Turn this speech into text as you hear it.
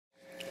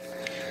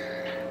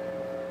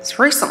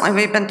So recently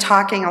we've been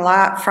talking a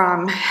lot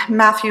from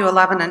Matthew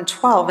 11 and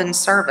 12 in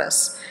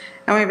service,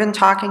 and we've been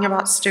talking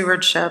about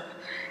stewardship.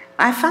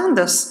 I found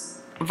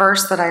this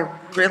verse that I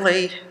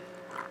really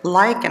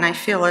like, and I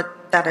feel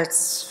that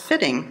it's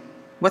fitting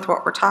with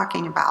what we're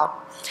talking about.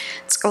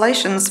 It's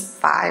Galatians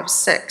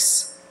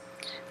 5:6.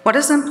 What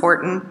is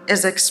important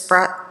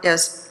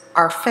is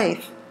our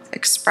faith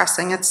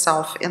expressing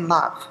itself in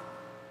love.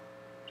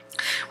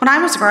 When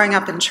I was growing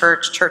up in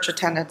church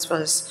attendance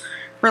was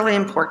really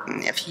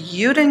important. If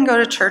you didn't go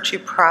to church, you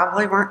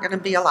probably weren't going to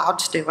be allowed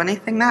to do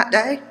anything that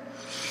day.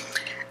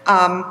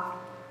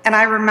 And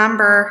I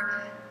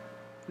remember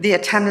the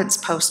attendance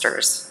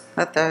posters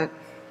that the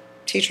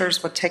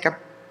teachers would take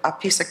a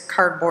piece of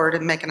cardboard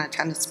and make an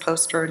attendance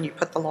poster, and you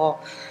put the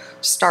little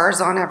stars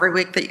on every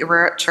week that you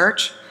were at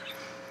church.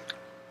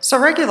 So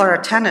regular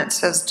attendance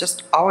has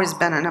just always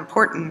been an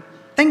important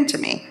thing to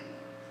me.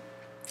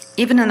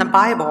 Even in the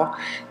Bible,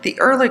 the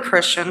early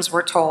Christians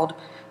were told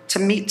to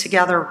meet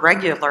together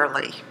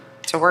regularly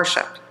to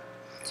worship.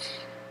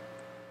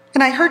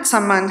 And I heard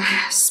someone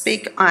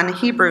speak on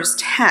Hebrews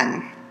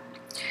 10,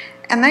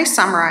 and they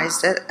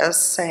summarized it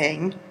as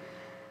saying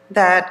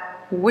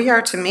that we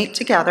are to meet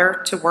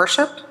together to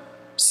worship,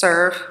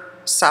 serve,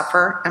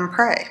 suffer, and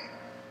pray.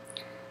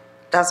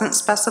 Doesn't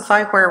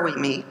specify where we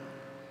meet.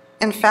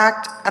 In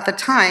fact, at the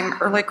time,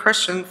 early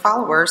Christian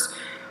followers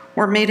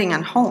were meeting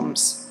in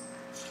homes.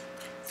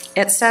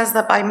 It says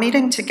that by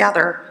meeting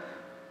together,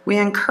 we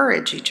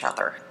encourage each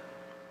other.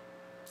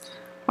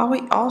 Well,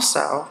 we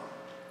also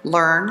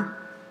learn,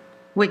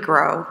 we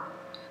grow,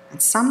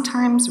 and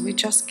sometimes we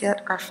just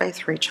get our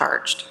faith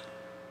recharged.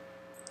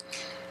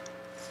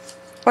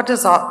 What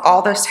does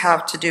all this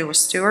have to do with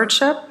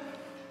stewardship?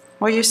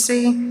 Well, you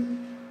see,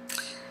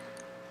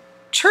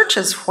 church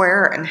is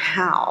where and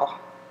how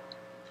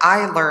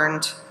I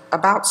learned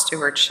about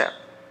stewardship.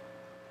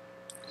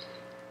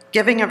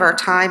 Giving of our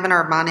time and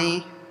our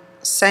money,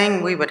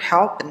 saying we would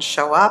help and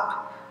show up,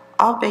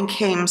 all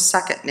became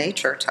second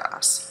nature to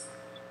us.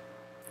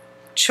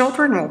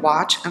 Children will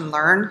watch and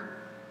learn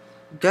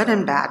good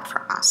and bad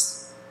from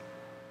us.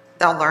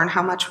 They'll learn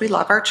how much we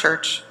love our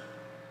church,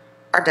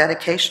 our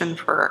dedication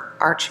for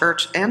our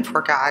church and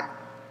for God,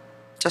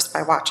 just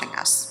by watching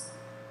us.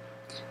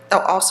 They'll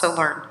also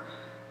learn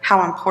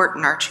how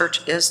important our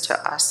church is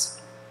to us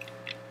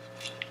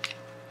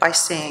by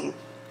seeing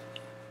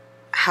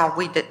how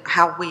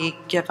we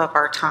give of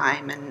our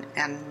time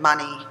and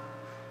money,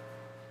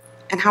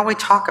 and how we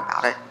talk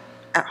about it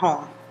at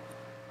home.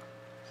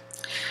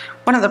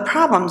 One of the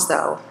problems,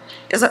 though,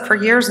 is that for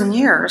years and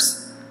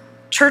years,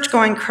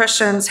 church-going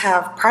Christians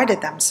have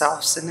prided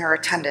themselves in their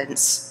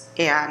attendance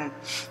and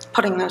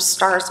putting those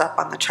stars up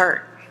on the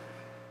chart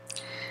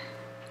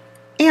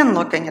and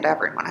looking at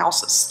everyone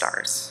else's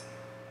stars.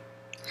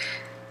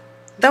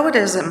 Though it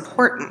is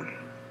important,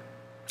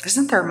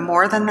 isn't there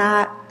more than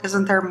that?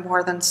 Isn't there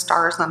more than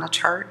stars on a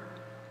chart?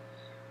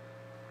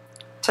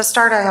 To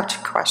start, I have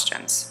two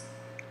questions.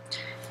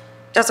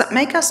 Does it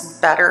make us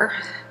better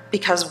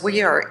because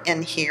we are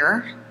in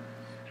here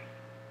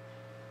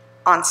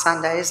on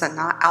Sundays and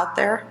not out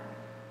there?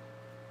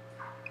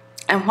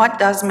 And what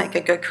does make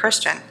a good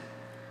Christian?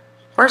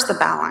 Where's the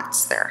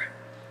balance there?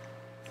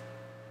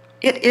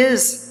 It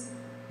is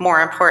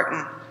more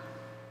important.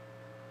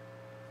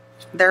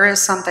 There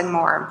is something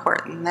more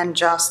important than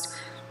just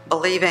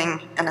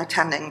believing and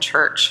attending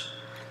church.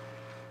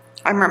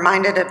 I'm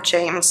reminded of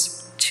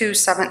James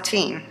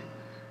 2:17.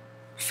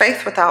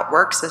 Faith without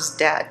works is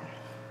dead.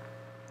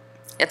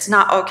 It's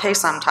not okay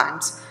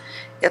sometimes.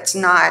 It's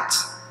not,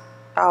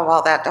 oh,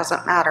 well, that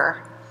doesn't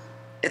matter.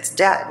 It's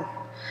dead.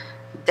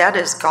 Dead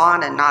is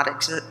gone and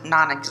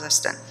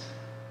non-existent.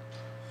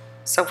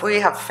 So if we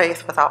have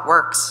faith without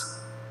works,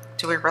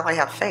 do we really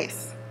have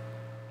faith?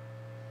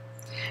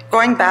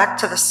 Going back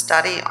to the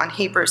study on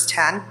Hebrews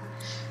 10,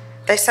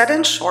 they said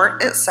in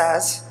short, it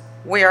says,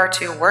 we are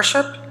to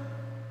worship,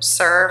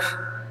 serve,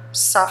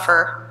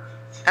 suffer,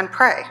 and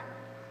pray.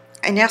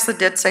 And yes, it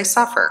did say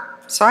suffer.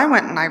 So I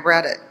went and I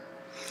read it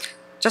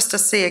just to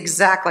see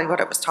exactly what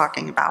it was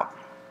talking about.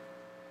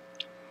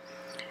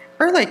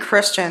 Early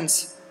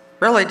Christians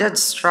really did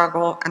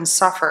struggle and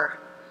suffer.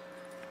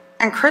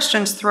 And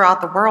Christians throughout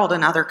the world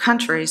and other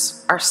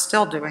countries are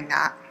still doing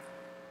that.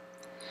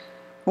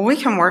 Well, we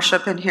can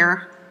worship in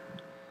here.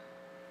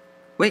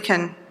 We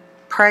can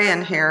pray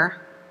in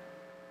here.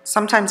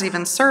 Sometimes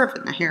even serve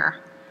in here.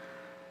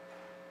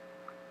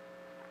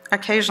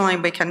 Occasionally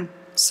we can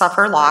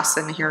suffer loss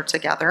in here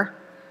together.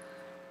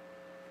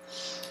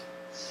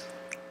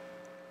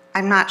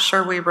 I'm not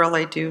sure we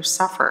really do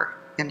suffer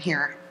in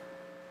here.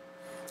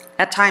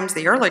 At times,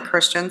 the early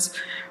Christians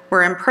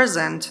were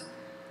imprisoned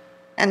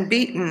and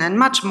beaten and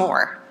much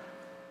more.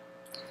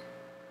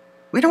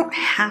 We don't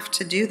have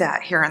to do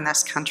that here in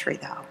this country,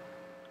 though.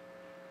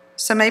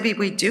 So maybe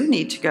we do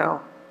need to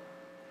go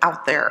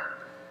out there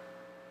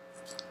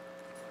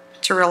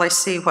to really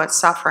see what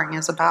suffering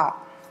is about.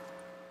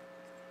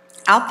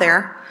 Out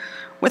there,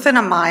 within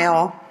a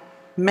mile,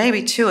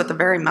 maybe two at the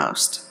very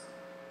most,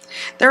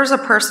 there's a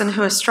person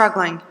who is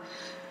struggling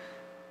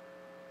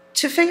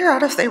to figure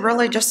out if they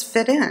really just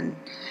fit in.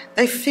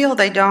 They feel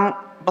they don't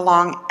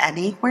belong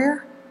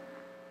anywhere,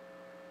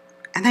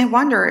 and they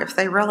wonder if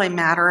they really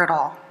matter at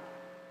all.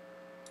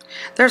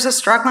 There's a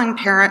struggling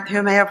parent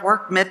who may have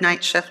worked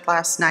midnight shift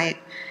last night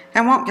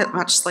and won't get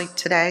much sleep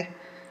today.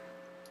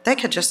 They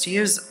could just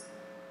use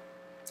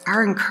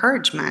our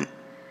encouragement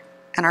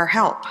and our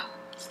help.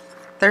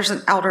 There's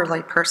an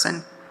elderly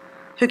person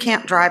who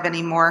can't drive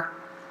anymore.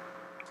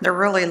 They're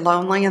really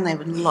lonely and they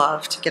would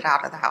love to get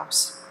out of the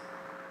house.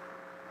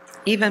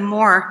 Even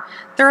more,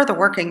 there are the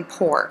working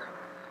poor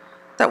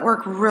that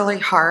work really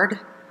hard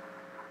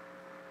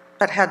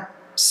but have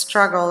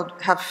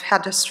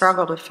had to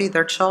struggle to feed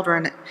their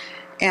children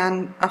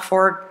and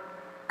afford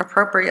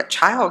appropriate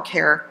child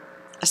care,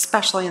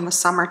 especially in the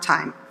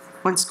summertime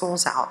when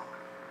school's out.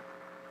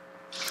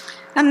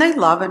 And they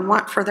love and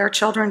want for their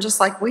children just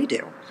like we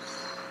do.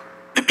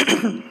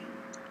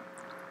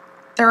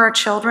 There are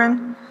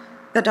children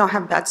that don't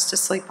have beds to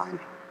sleep on.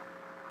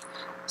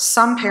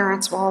 Some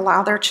parents will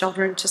allow their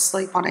children to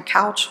sleep on a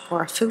couch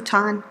or a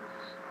futon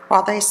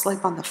while they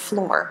sleep on the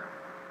floor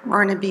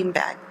or in a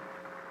beanbag.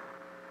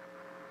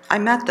 I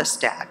met this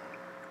dad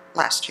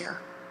last year.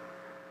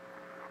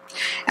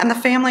 And the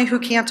family who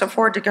can't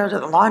afford to go to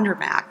the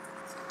laundromat,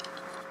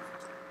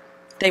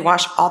 they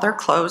wash all their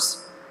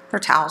clothes, their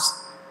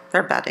towels,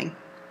 their bedding,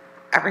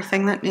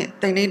 everything that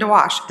they need to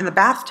wash in the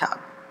bathtub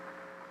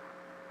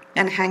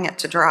and hang it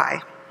to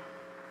dry.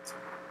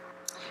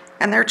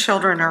 And their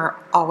children are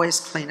always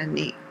clean and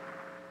neat.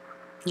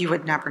 You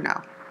would never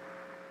know.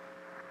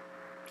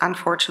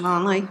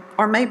 Unfortunately,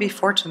 or maybe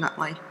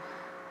fortunately,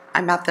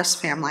 I met this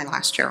family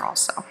last year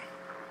also.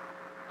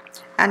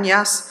 And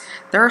yes,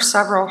 there are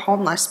several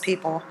homeless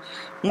people,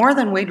 more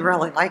than we'd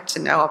really like to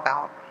know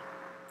about.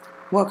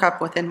 Woke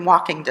up within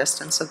walking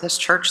distance of this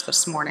church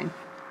this morning,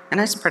 and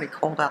it's pretty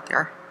cold out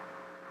there.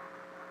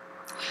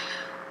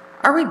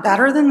 Are we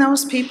better than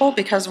those people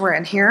because we're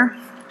in here,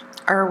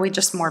 or are we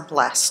just more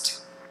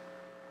blessed?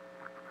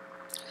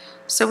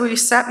 So we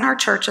sit in our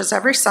churches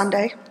every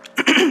Sunday,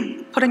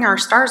 putting our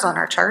stars on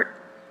our chart,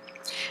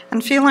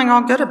 and feeling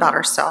all good about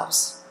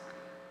ourselves.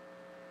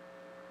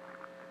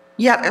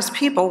 Yet as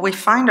people, we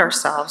find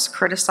ourselves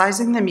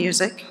criticizing the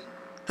music,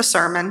 the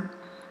sermon,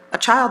 a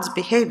child's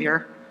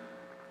behavior,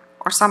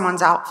 or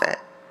someone's outfit.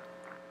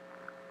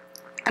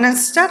 And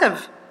instead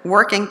of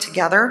working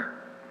together,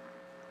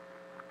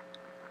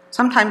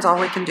 sometimes all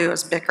we can do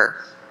is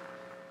bicker.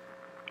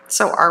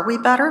 So are we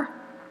better?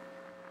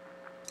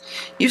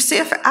 You see,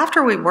 if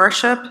after we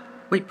worship,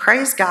 we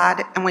praise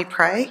God and we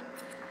pray,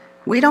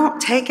 we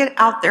don't take it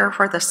out there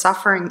where the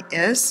suffering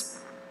is,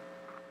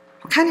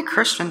 what kind of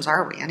Christians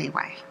are we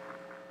anyway?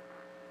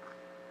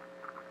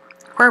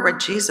 Where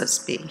would Jesus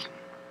be?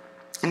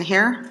 In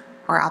here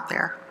or out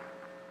there?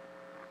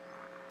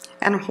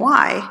 And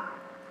why?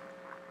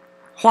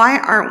 Why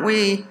aren't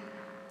we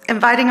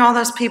inviting all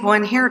those people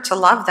in here to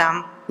love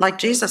them like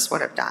Jesus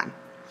would have done?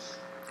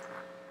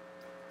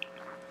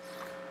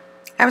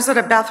 I was at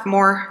a Beth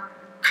Moore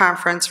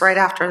conference right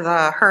after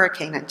the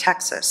hurricane in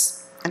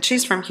Texas, and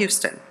she's from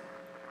Houston.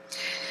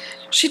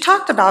 She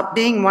talked about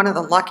being one of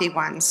the lucky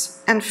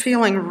ones and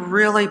feeling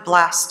really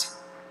blessed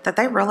that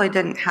they really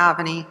didn't have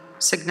any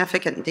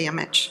significant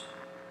damage.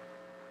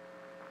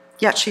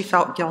 Yet she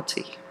felt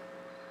guilty.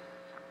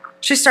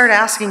 She started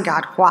asking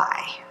God,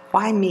 why?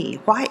 Why me?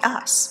 Why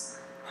us?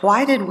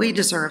 Why did we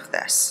deserve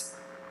this?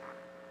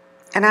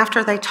 And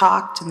after they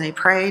talked and they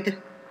prayed,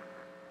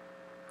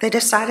 they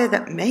decided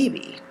that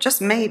maybe, just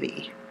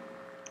maybe,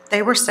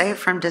 they were saved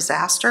from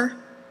disaster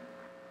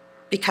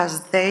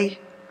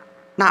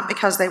not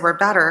because they were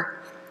better,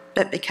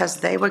 but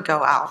because they would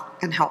go out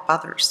and help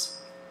others.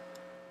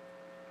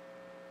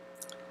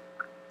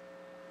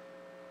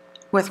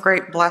 With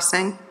great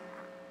blessing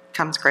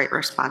comes great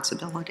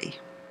responsibility.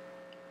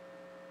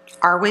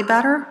 Are we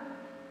better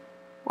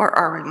or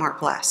are we more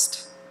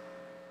blessed?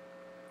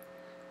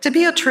 To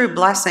be a true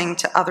blessing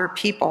to other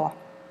people,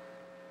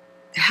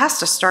 it has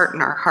to start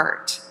in our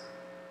heart,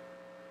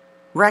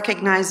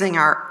 recognizing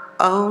our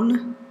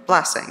own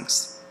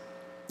blessings,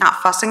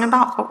 not fussing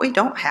about what we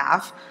don't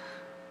have,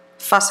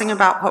 fussing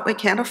about what we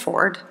can't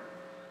afford,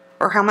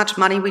 or how much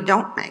money we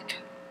don't make.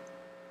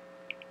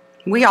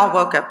 We all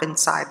woke up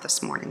inside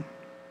this morning.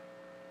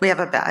 We have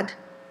a bed,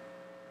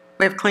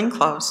 we have clean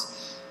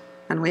clothes,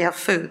 and we have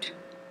food.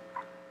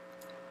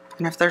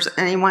 And if there's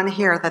anyone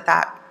here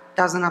that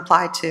doesn't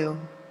apply to,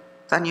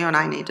 then you and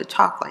I need to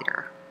talk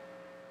later.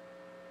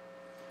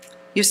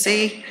 You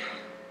see,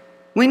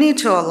 we need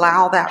to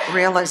allow that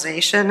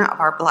realization of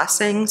our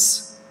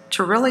blessings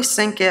to really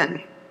sink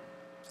in.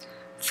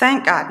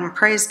 Thank God and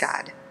praise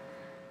God,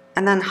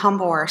 and then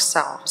humble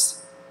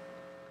ourselves.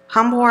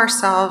 Humble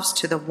ourselves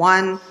to the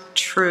one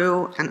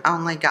true and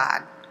only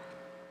God.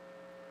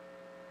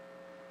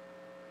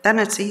 Then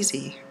it's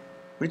easy.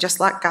 We just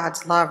let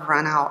God's love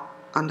run out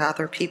onto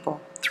other people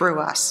through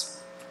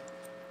us.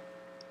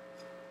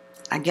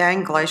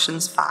 Again,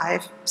 Galatians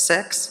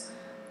 5:6.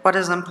 What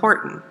is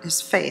important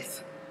is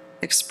faith,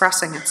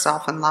 expressing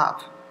itself in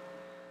love.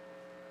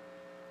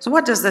 So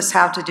what does this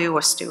have to do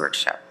with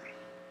stewardship?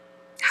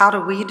 How do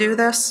we do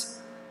this?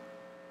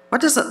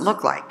 What does it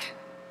look like?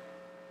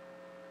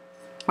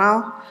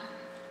 Well,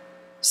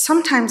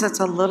 sometimes it's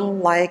a little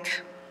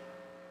like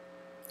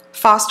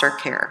foster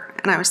care.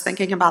 And I was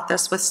thinking about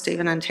this with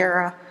Stephen and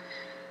Tara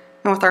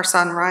and with our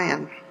son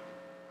Ryan.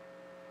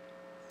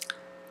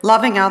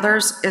 Loving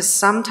others is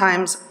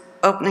sometimes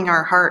opening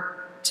our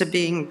heart to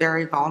being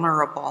very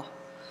vulnerable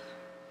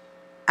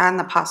and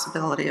the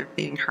possibility of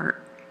being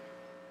hurt.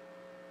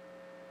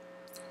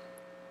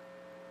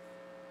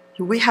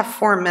 We have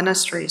 4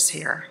 ministries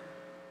here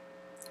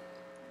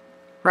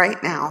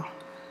right now.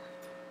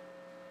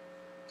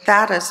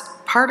 That is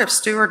part of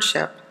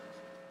stewardship,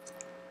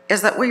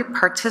 is that we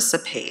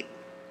participate.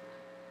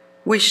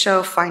 We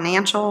show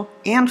financial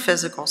and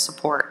physical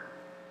support,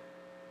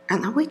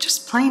 and then we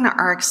just plain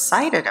are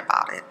excited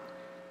about it.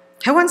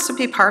 Who wants to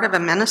be part of a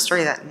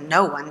ministry that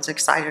no one's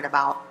excited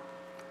about?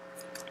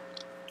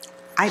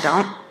 I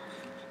don't.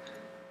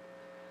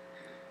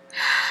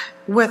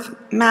 With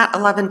Matt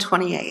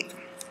 1128,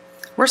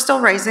 we're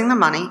still raising the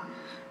money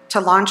to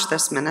launch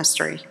this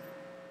ministry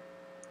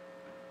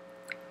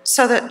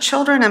so that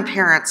children and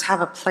parents have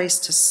a place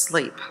to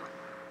sleep.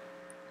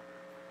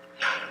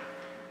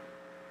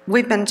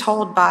 We've been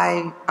told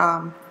by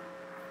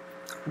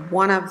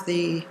one of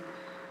the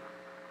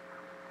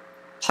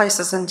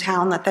places in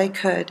town that they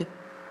could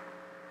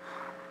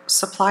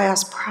supply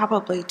us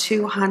probably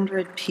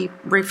 200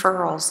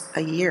 referrals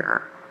a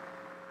year.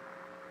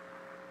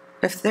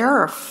 If there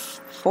are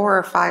 4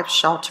 or 5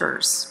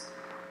 shelters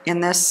in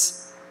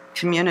this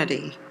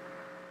community,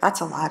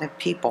 that's a lot of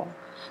people.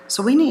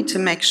 So we need to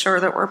make sure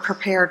that we're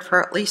prepared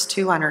for at least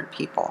 200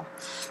 people.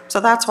 So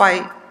that's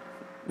why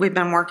we've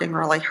been working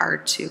really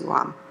hard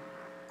to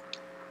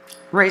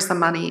raise the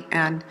money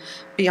and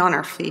be on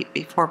our feet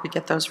before we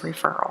get those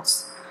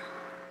referrals.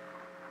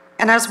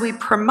 And as we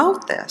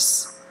promote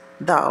this,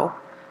 though,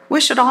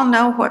 we should all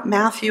know what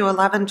Matthew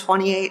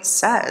 11:28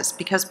 says,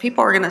 because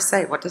people are going to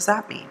say, what does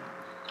that mean?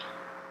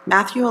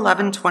 Matthew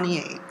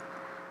 11:28,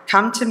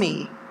 come to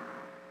me,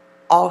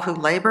 all who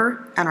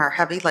labor and are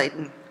heavy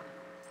laden,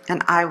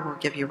 and I will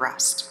give you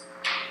rest.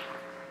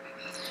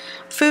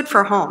 Food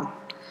for home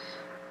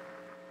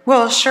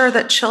will assure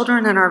that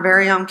children in our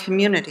very own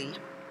community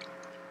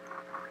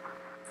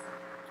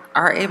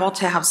are able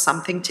to have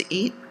something to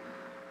eat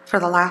for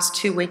the last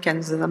 2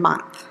 weekends of the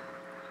month,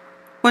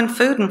 when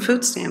food and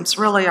food stamps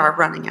really are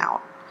running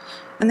out.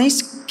 And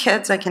these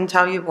kids, I can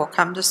tell you, will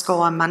come to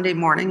school on Monday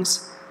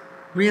mornings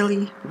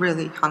really,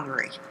 really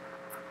hungry.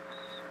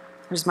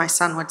 As my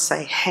son would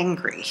say,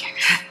 hangry,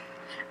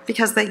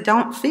 because they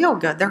don't feel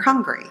good, they're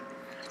hungry.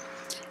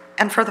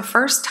 And for the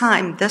first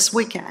time this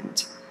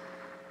weekend,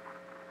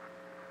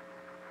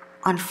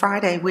 on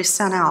Friday, we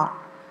sent out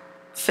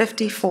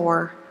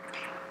 54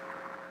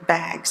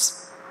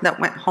 bags that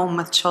went home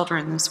with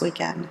children this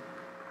weekend,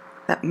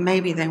 that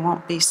maybe they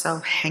won't be so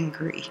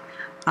hangry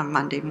on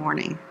Monday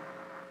morning.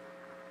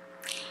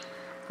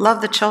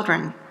 Love the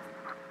children.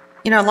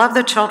 You know, love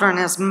the children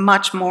is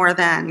much more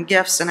than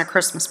gifts and a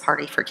Christmas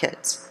party for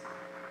kids.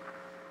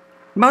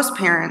 Most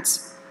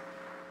parents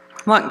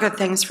want good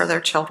things for their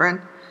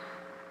children,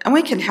 and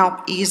we can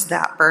help ease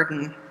that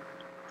burden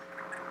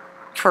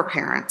for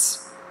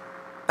parents,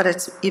 but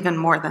it's even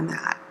more than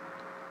that.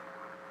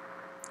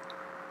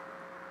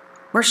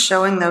 We're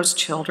showing those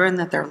children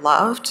that they're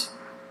loved,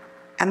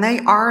 and they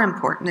are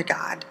important to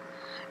God.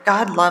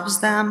 God loves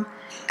them,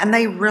 and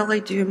they really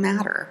do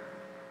matter.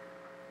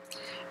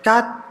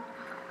 God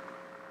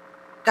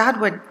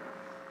would,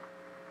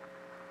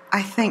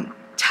 I think,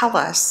 tell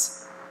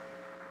us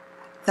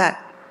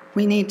that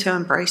we need to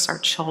embrace our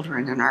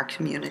children in our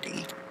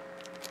community.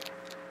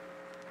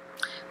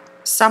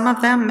 Some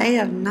of them may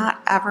have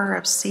not ever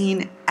have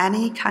seen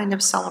any kind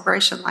of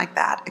celebration like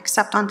that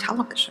except on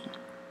television.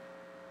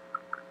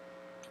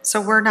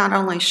 So we're not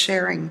only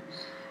sharing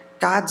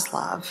God's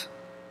love,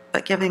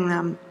 but giving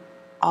them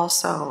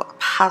also a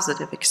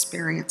positive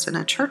experience in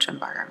a church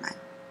environment.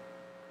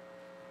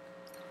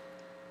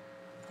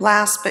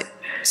 Last but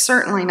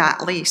certainly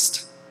not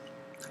least,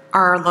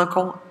 our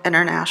local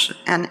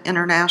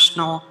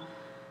international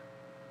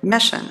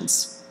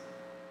missions.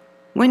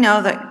 We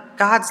know that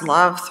God's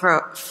love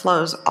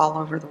flows all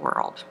over the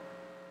world.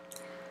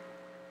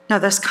 Now,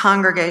 this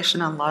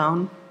congregation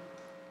alone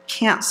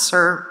can't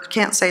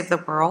save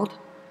the world,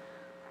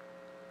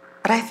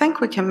 but I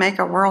think we can make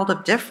a world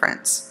of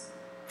difference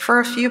for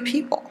a few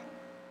people.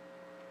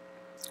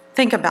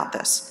 Think about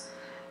this.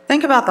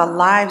 Think about the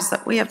lives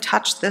that we have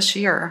touched this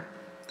year.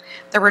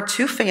 There were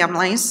 2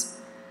 families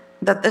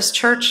that this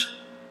church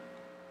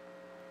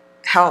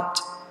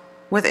helped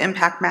with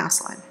Impact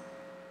Massillon.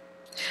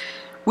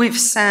 We've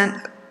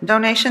sent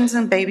donations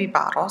in baby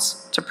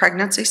bottles to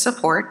pregnancy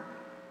support.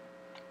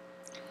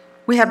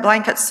 We had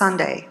Blanket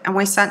Sunday, and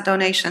we sent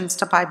donations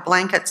to buy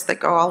blankets that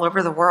go all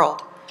over the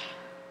world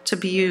to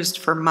be used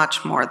for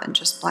much more than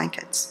just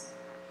blankets.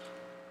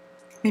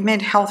 We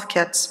made health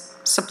kits,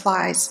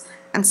 supplies,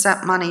 and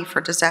sent money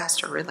for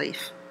disaster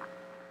relief.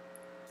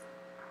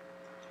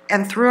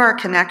 And through our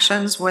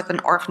connections with an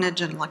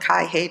orphanage in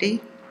Lakai,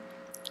 Haiti,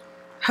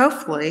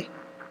 hopefully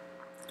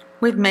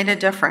We've made a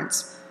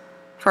difference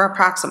for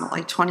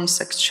approximately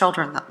 26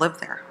 children that live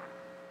there.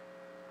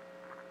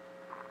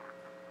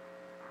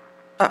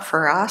 But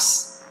for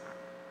us,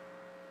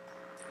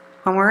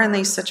 when we're in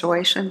these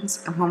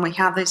situations and when we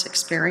have these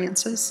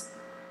experiences,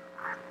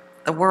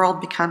 the world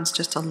becomes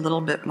just a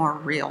little bit more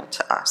real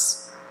to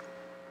us.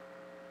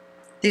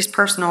 These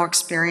personal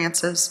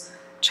experiences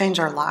change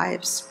our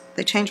lives.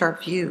 They change our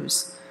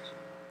views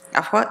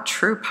of what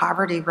true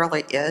poverty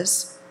really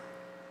is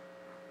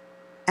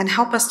and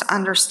help us to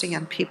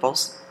understand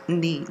people's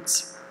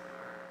needs.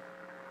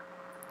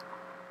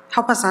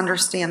 Help us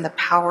understand the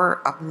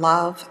power of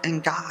love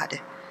and God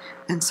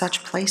in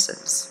such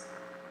places.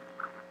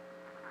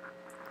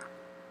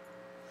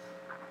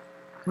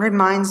 It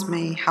reminds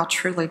me how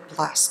truly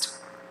blessed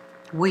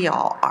we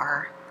all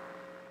are,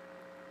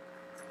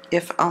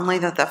 if only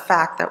that the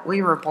fact that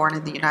we were born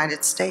in the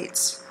United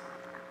States.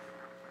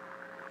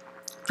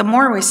 The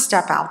more we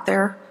step out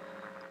there,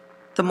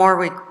 the more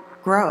we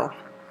grow,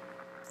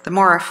 the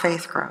more our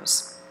faith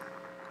grows.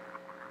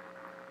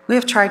 We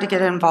have tried to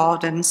get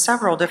involved in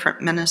several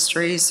different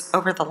ministries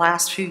over the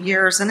last few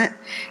years, and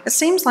it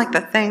seems like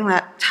the thing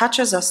that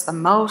touches us the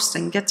most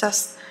and gets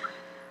us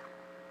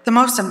the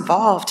most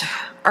involved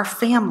are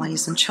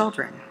families and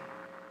children.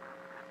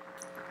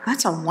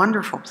 That's a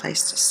wonderful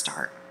place to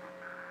start,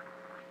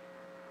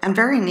 and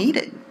very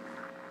needed.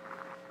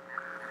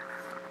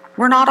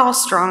 We're not all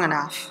strong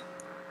enough,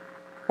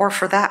 or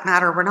for that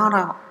matter, we're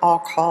not all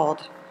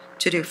called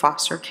to do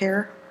foster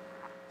care,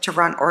 to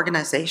run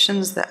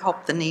organizations that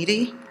help the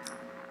needy,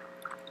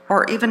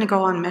 or even to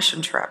go on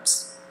mission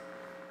trips.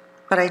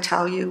 But I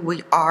tell you,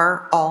 we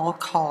are all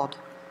called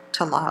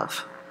to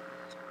love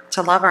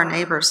our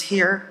neighbors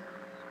here,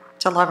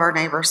 to love our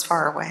neighbors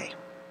far away.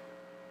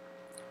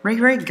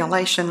 Reread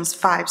Galatians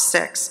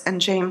 5:6 and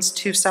James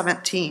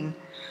 2:17.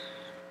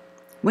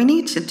 We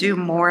need to do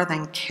more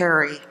than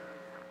carry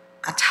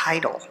a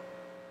title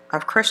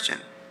of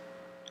Christian.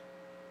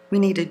 We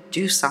need to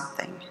do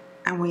something,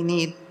 and we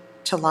need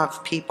to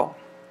love people.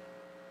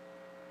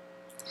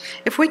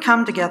 If we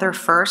come together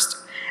first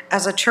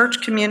as a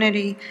church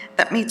community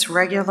that meets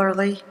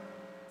regularly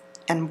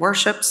and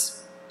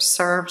worships,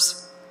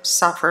 serves,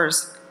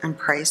 suffers, and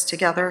prays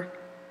together,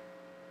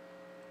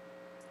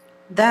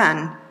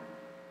 then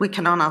we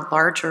can, on a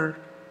larger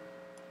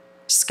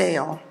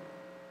scale,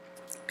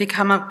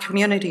 become a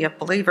community of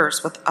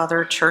believers with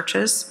other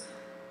churches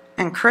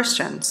and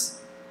Christians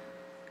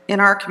in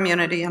our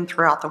community and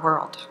throughout the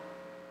world.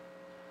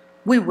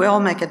 We will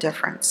make a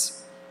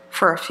difference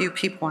for a few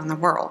people in the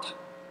world.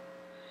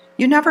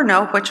 You never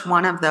know which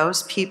one of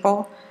those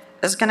people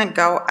is going to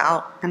go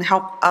out and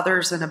help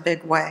others in a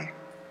big way.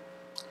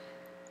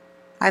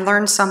 I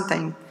learned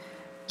something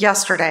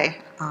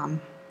yesterday.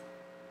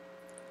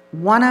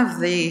 One of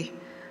the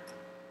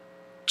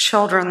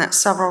children that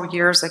several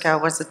years ago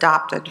was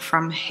adopted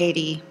from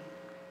Haiti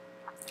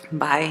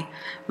by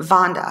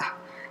Vonda.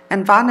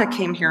 And Vonda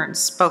came here and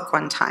spoke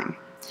one time.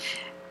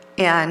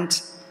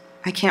 And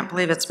I can't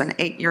believe it's been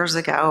 8 years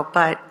ago,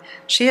 but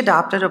she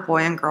adopted a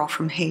boy and girl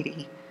from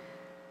Haiti.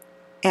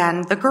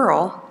 And the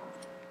girl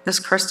is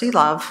Christy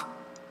Love.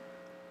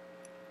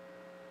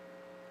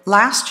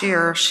 Last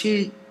year,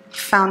 she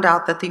found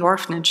out that the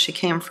orphanage she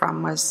came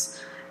from was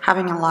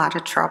having a lot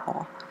of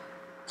trouble.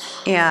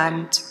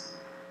 And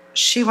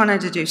she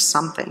wanted to do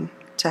something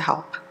to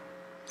help.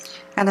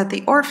 And at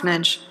the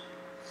orphanage,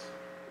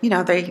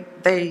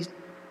 they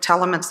tell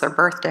them it's their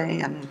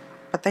birthday,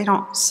 but they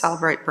don't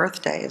celebrate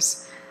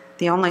birthdays.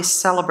 The only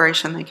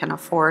celebration they can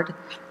afford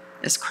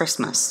is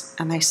Christmas,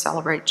 and they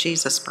celebrate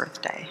Jesus'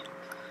 birthday.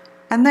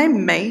 And they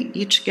may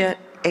each get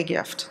a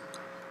gift.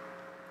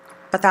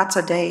 But that's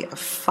a day of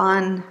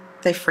fun.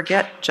 They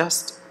forget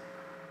just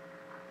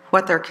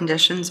what their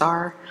conditions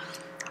are,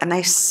 and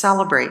they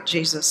celebrate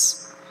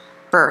Jesus'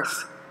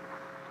 birth.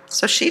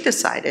 So she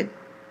decided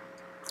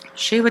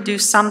she would do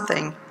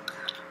something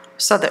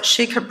so that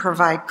she could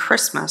provide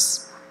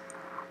Christmas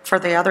for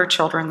the other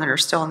children that are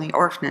still in the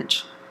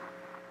orphanage,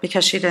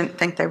 because she didn't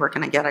think they were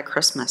going to get a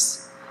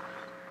Christmas.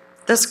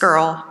 This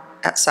girl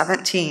at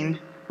 17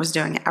 was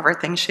doing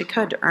everything she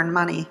could to earn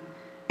money,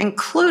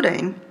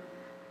 including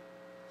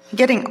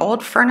getting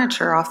old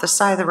furniture off the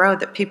side of the road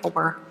that people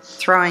were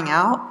throwing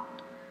out,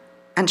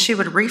 and she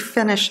would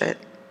refinish it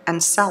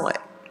and sell it.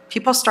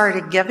 People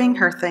started giving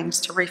her things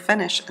to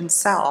refinish and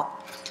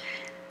sell,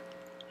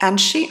 and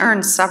she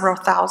earned several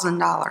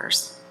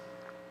 $1,000s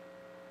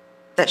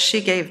that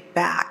she gave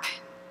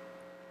back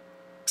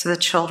to the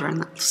children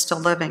that were still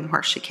living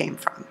where she came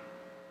from.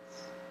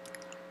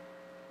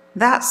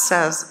 That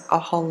says a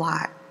whole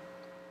lot.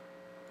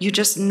 You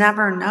just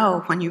never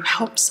know when you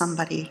help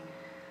somebody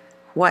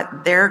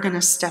what they're going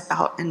to step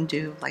out and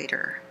do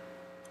later.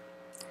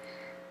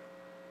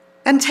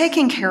 And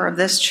taking care of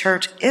this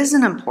church is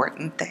an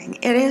important thing.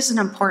 It is an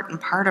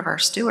important part of our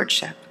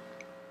stewardship.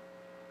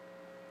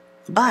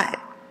 But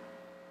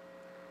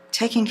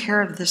taking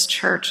care of this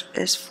church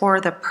is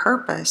for the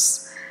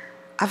purpose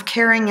of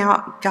carrying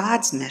out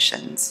God's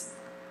missions,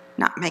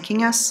 not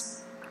making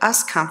us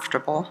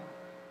comfortable,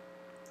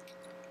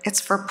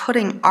 It's for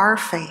putting our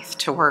faith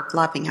to work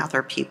loving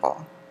other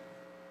people.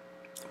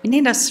 We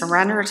need to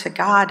surrender to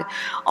God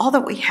all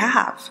that we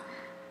have.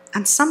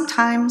 And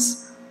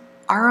sometimes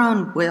our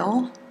own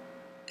will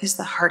is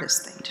the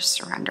hardest thing to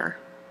surrender.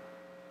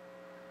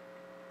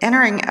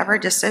 Entering every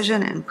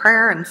decision in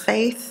prayer and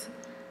faith,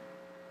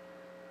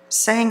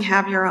 saying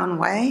have your own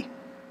way,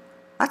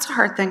 that's a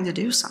hard thing to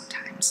do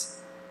sometimes.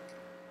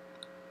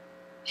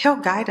 He'll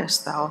guide us,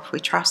 though, if we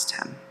trust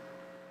him.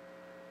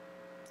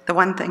 The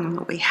one thing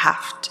that we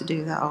have to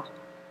do, though,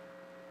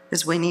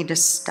 is we need to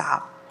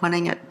stop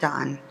wanting it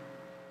done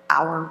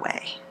our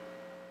way,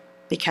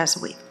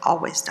 because we've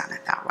always done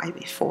it that way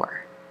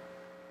before.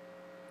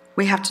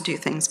 We have to do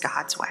things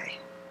God's way.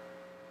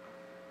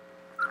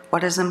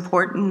 What is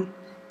important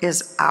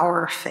is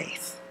our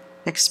faith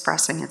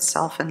expressing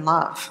itself in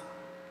love.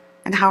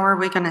 And how are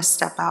we going to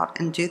step out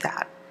and do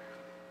that?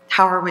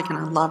 How are we going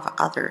to love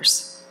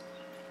others